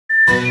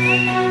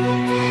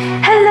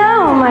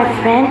Hello, my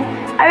friend.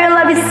 I will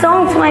love this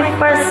song to my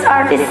first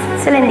artist,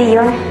 Celine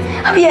Dion.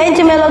 Hope you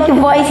enjoy my lucky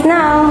voice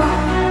now.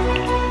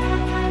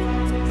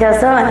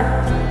 Just on.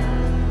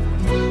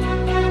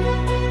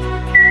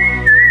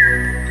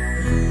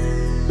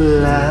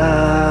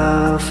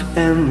 Laugh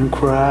and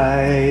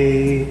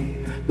cry,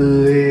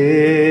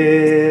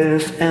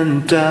 live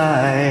and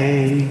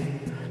die.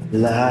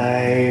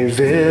 Life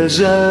is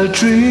a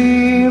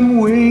dream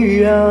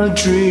we are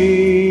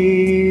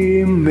dreaming.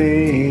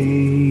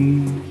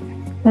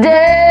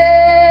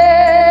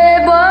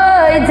 Day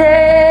by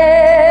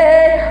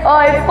day,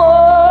 I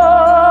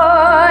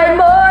find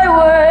my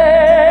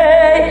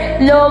way.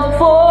 Look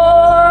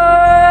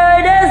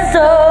for the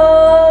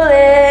soul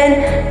in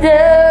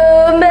the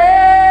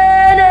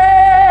meaning.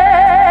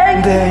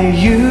 Then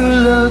you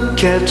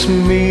look at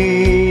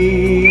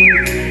me,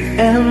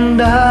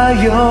 and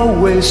I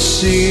always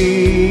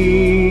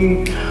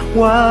see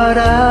what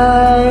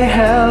I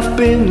have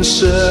been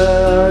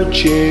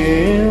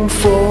searching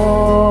for.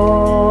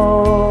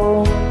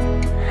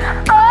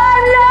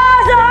 I'm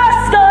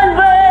lost on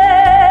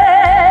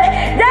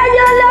way. Then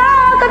you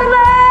look at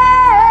me,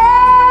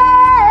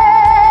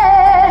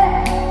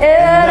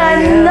 and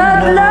I'm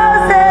not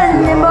lost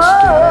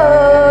anymore.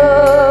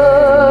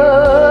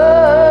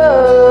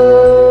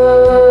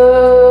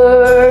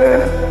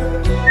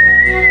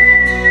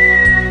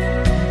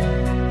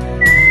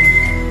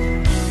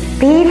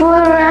 People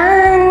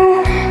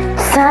run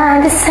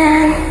beside the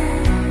sand.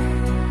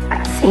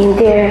 I've seen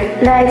their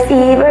lives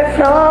ever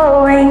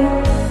flowing.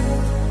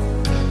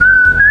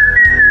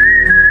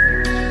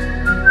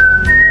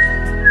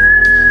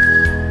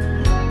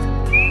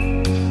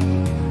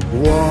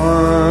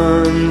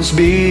 Once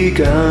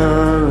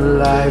begun,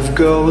 life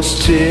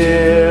goes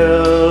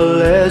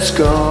till it's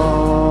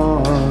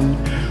gone.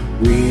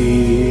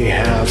 We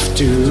have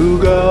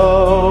to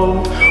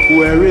go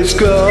where it's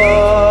going.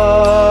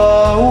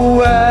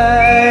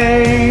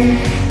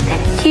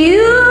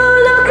 You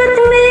look at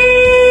me,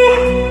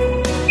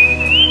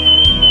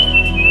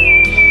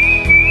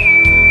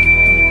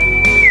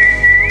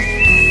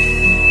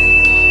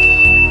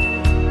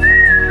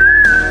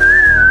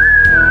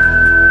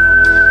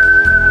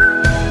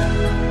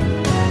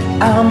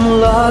 I'm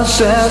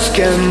lost as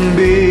can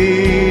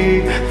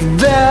be.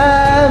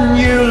 Then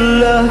you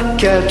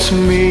look at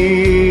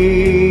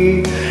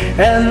me,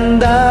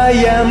 and I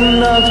am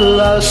not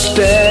lost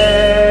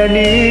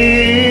anymore.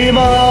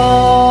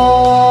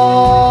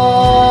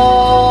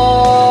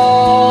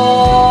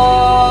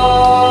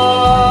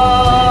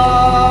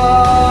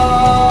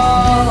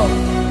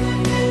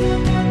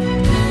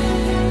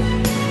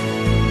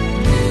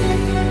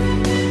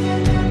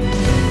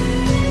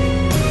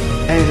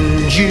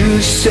 And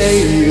you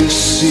say you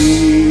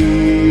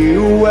see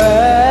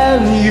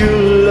when you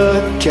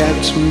look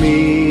at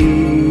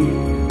me,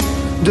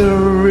 the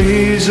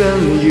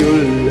reason you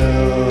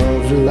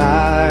love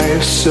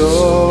life so.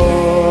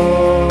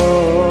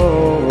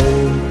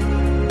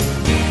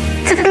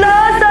 to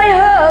close I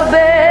have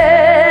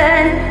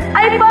been,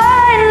 I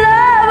find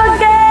love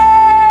again.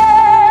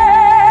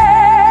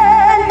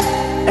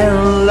 And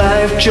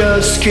life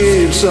just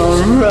keeps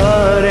on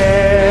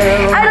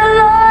running. And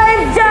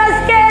life just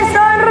keeps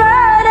on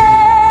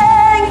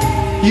running.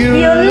 You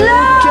You love